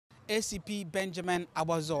ACP Benjamin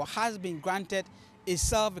Agordzor has been granted a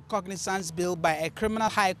self-recognizance bill by a criminal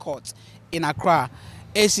high court in Accra.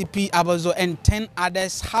 ACP Agordzor and 10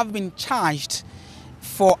 others have been charged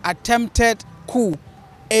for attempted coup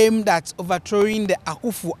aimed at overthrowing the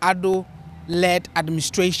Akufo-Addo-led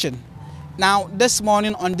administration. Now, this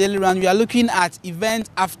morning on Daily Rant, we are looking at events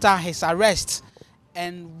after his arrest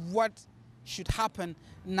and what should happen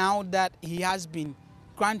now that he has been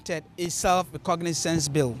granted a self-recognizance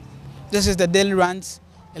bill. This is the Daily Rant.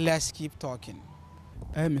 Let's keep talking.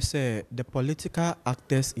 I say the political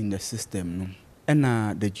actors in the system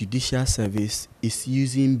and the judicial service is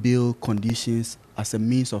using bail conditions as a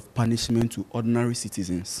means of punishment to ordinary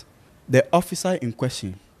citizens. The officer in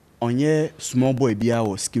question, Onye small boy bia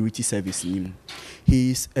or security service nim,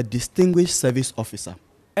 he is a distinguished service officer.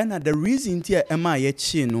 And the reason here Emma ye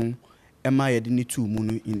no Emma ye two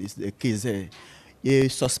munu in this case ye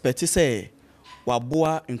suspect say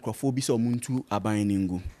waboa nkrofobi so muntu aban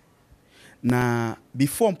ningu. Na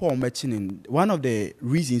before Paul mentioning one of the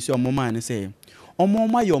reasons your mama say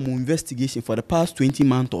omoma your investigation for the past 20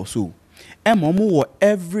 months or so. Momo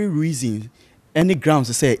every reason any grounds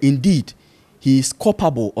to say indeed he is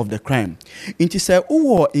culpable of the crime. Inti say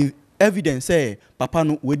who evidence say papa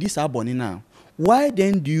no we this aboni now. Why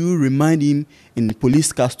then do you remind him in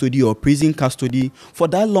police custody or prison custody for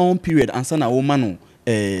that long period and sana woman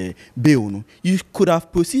bail no? You could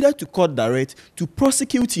have proceeded to court direct to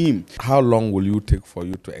prosecute him. How long will you take for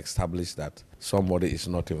you to establish that somebody is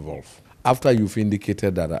not involved? After you've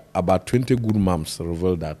indicated that about 20 good months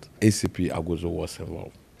revealed that ACP Agordzor was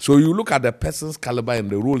involved. So you look at the person's caliber and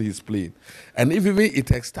the role he's played. And if even it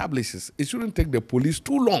establishes, it shouldn't take the police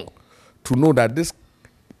too long to know that this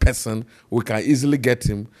person, we can easily get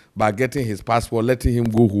him by getting his passport, letting him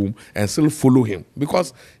go home and still follow him.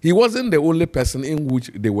 Because he wasn't the only person in which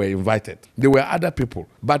they were invited. There were other people.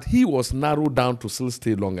 But he was narrowed down to still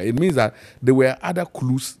stay longer. It means that there were other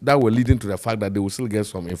clues that were leading to the fact that they will still get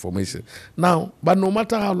some information. Now, but no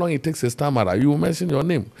matter how long it takes his time, you mention your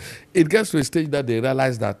name. It gets to a stage that they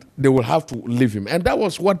realize that they will have to leave him. And that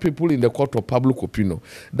was what people in the court of public opinion,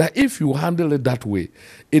 that if you handle it that way,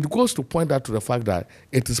 it goes to point out to the fact that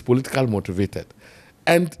it is politically motivated.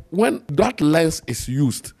 And when that lens is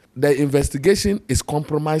used, the investigation is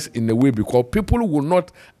compromised in a way because people will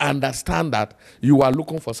not understand that you are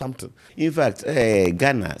looking for something. In fact,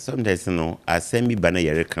 Ghana, sometimes, as semi banner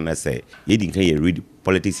you can say, you didn't read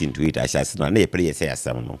politics into it. I shall say,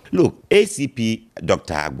 look, ACP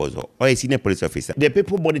Dr. Agordzor, or a senior police officer, the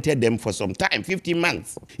people monitored them for some time, 15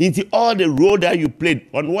 months. Into all the role that you played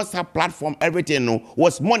on WhatsApp platform, everything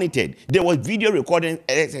was monitored. There was video recording,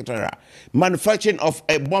 etc. Manufacturing of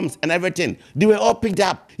bombs and everything. They were all picked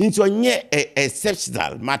up. Into a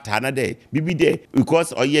exceptional matter another day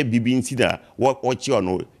because Bibi incident what you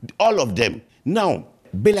know, all of them. Now,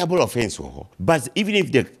 bailable offense, but even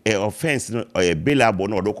if the offense or a bailable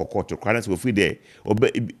no local court to crimes will free there or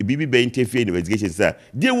Bibi be interfere in investigations,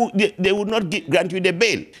 they would not grant you the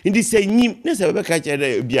bail. In this same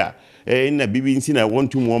in a Bibi incident 1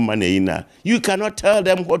 to 1 money in you cannot tell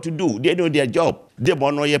them what to do. They know their job. They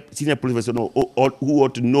want no senior police officer who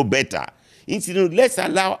ought to know better. Instead, let's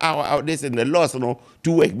allow our this and the laws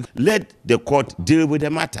to work. Let the court deal with the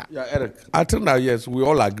matter. Yeah, Eric. I think that yes, we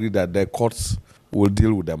all agree that the courts will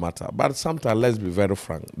deal with the matter. But sometimes, let's be very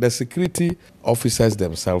frank, the security officers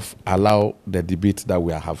themselves allow the debate that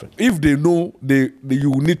we are having. If they know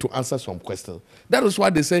you need to answer some questions, that is why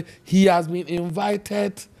they say he has been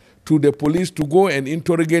invited to the police to go and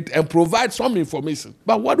interrogate and provide some information.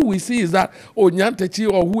 But what we see is that Nyantechi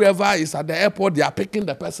or whoever is at the airport, they are picking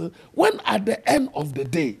the person. When at the end of the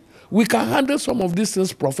day, we can handle some of these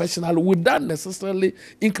things professionally without necessarily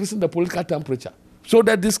increasing the political temperature. So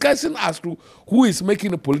the discussion as to who is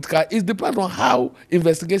making the political is depends on how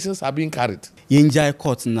investigations are being carried. Yenjai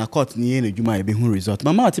court na court ni ene juma ebe hun result.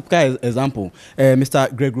 Mama a typical example,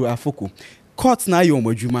 Mr. Gregory Afoko. Court na yo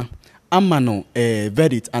mojuma. Amano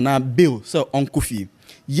verdict and a bail so on Kofi.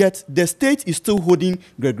 Yet the state is still holding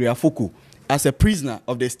Gregory Afoko as a prisoner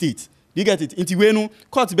of the state. You get it? Inti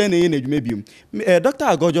court maybe. Dr.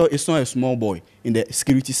 Agordzor is not a small boy in the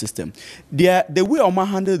security system. The way Oma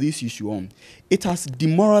handle this issue it has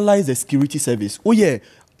demoralized the security service. Oh yeah,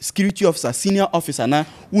 security officer, senior officer na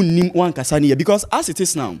one kasani because as it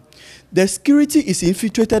is now, the security is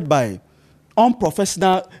infiltrated by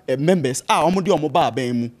unprofessional members.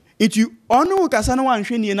 It you ono kasana wan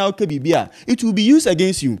hwe na okabibia it will be used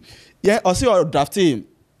against you. Yeah, or say or drafting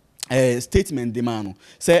statement demand.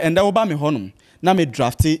 Say and that oba me honum na me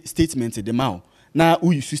draft statement demand. Now,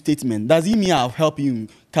 who use statement? Does it mean I'll help you in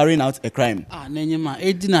carrying out a crime?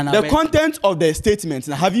 The content of the statement,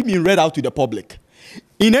 have you been read out to the public?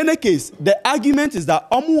 In any case, the argument is that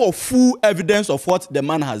almost full evidence of what the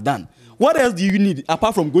man has done. What else do you need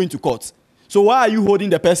apart from going to court? So why are you holding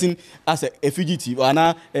the person as a fugitive or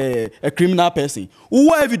a criminal person?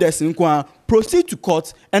 Who evidence proceed to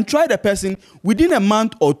court and try the person within a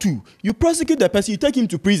month or two. You prosecute the person, you take him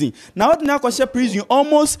to prison. Now prison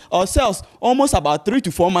almost about 3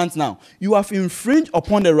 to 4 months now. You have infringed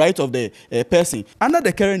upon the right of the person. Under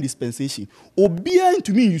the current dispensation, obia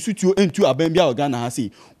to me you suit you into Abembia or Ghana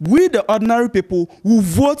say, we the ordinary people who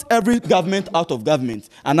vote every government out of government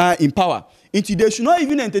and are in power. Into they should not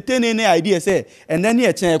even entertain any idea say and then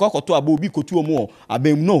here to more.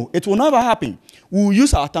 No, it will never happen. We will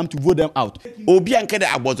use our time to vote them out. Obi ankede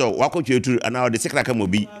Agordzor wako chetu and now the secretary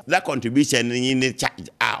mobi that contribution in the charge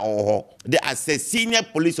the senior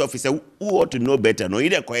police officer who ought to know better no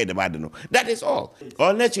either quiet the bad no. That is all.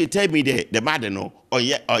 Unless you tell me the bad no or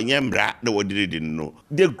yembra the what didn't know.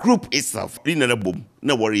 The group itself in a boom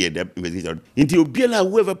no worry the investigation. Until Biela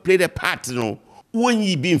whoever played a part no when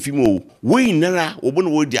ye been fimo we nara obun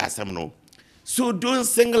wo dia asem no. So don't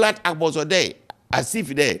single out Agordzor there as if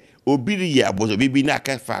there Obiri ya Agordzor bibi na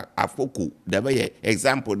kafa afoko. The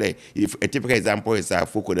example there, if a typical example is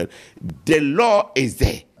afoko, then the law is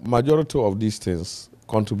there. Majority of these things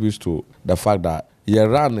contributes to the fact that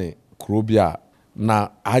Yerane Krobia na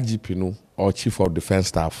IGP no or chief of defense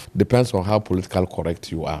staff depends on how political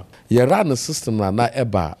correct you are. Yerane system na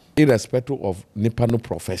eba irrespective of nipano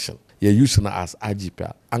profession. You're using as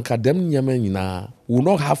IGP. Academic nyama will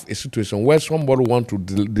not have a situation where somebody want to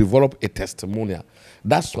develop a testimonial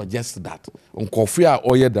that suggests that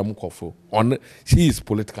she is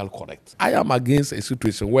politically correct. I am against a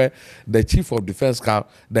situation where the chief of defense staff,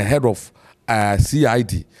 the head of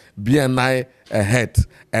CID, BNI head,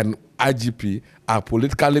 and IGP are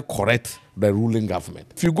politically correct the ruling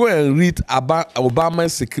government. If you go and read about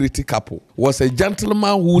Obama's security couple, was a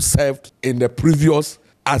gentleman who served in the previous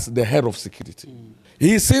as the head of security.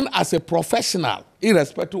 He is seen as a professional,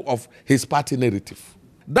 irrespective of his party narrative.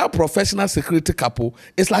 That professional security couple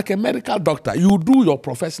is like a medical doctor. You do your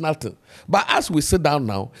professional thing. But as we sit down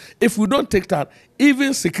now, if we don't take that,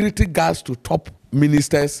 even security guards to top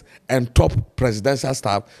ministers and top presidential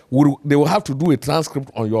staff, they will have to do a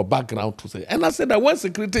transcript on your background to say. And I said that when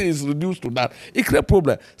security is reduced to that, it creates a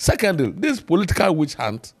problem. Secondly, this political witch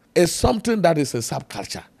hunt is something that is a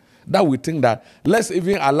subculture. That we think that let's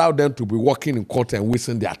even allow them to be working in court and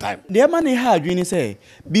wasting their time. The man had when say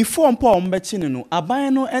before Paul Mbachino,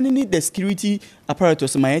 Abano any the security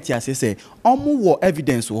apparatus Maeti say war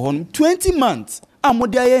evidence on 20 months.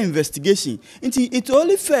 Amodia investigation. It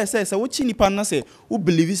only fair says what chini partner say who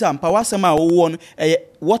believes and power sama won a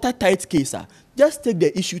watertight case. Just take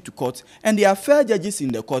the issue to court and there are fair judges in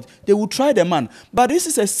the court. They will try the man. But this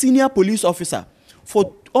is a senior police officer.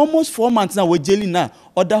 For almost 4 months now, we're jailing now.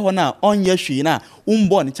 Other one now, on your she now,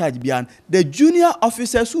 in charge behind. The junior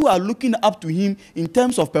officers who are looking up to him in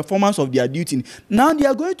terms of performance of their duty, now they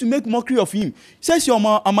are going to make mockery of him. Says your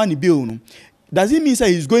money bill. Does it mean that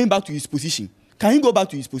he's going back to his position? Can he go back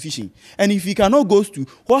to his position? And if he cannot go to,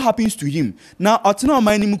 what happens to him? Now,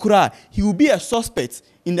 he will be a suspect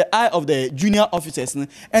in the eye of the junior officers,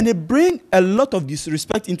 and they bring a lot of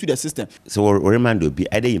disrespect into the system. So, remand will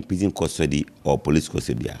be either in prison custody or police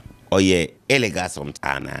custody, or illegal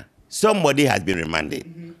sometimes. Somebody has been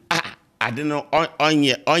remanded. I don't know, on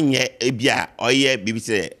your ebia, or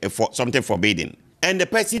BBC for something forbidden, and the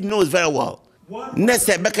person knows very well. Next,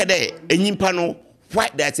 Bekade, Enyimpa why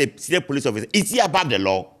there's a senior police officer? Is he above the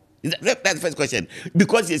law? That's the first question.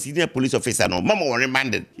 Because he's a senior police officer, no, Mama was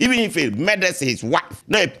remanded. Even if he murders his wife,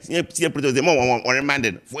 no senior police officer, Mama was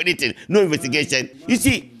remanded for anything, no investigation. You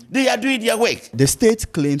see, they are doing their work. The state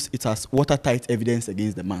claims it has watertight evidence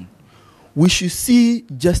against the man. We should see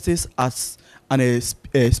justice as an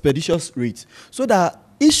expeditious rate, so that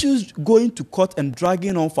issues going to court and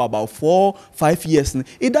dragging on for about 4-5 years,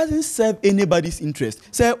 it doesn't serve anybody's interest.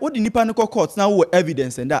 Say, what the Nipaniko courts now with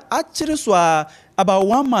evidence and that actually so about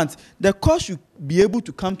 1 month, the court should be able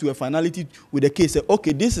to come to a finality with the case. Say,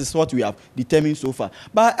 okay, this is what we have determined so far.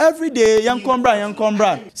 But every day, young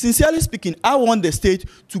Combra. Sincerely speaking, I want the state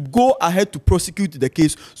to go ahead to prosecute the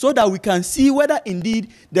case so that we can see whether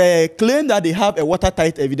indeed the claim that they have a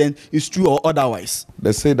watertight evidence is true or otherwise.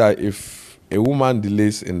 They say that if a woman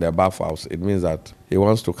delays in the bathhouse, it means that he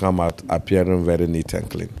wants to come out appearing very neat and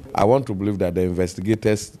clean. I want to believe that the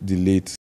investigators delayed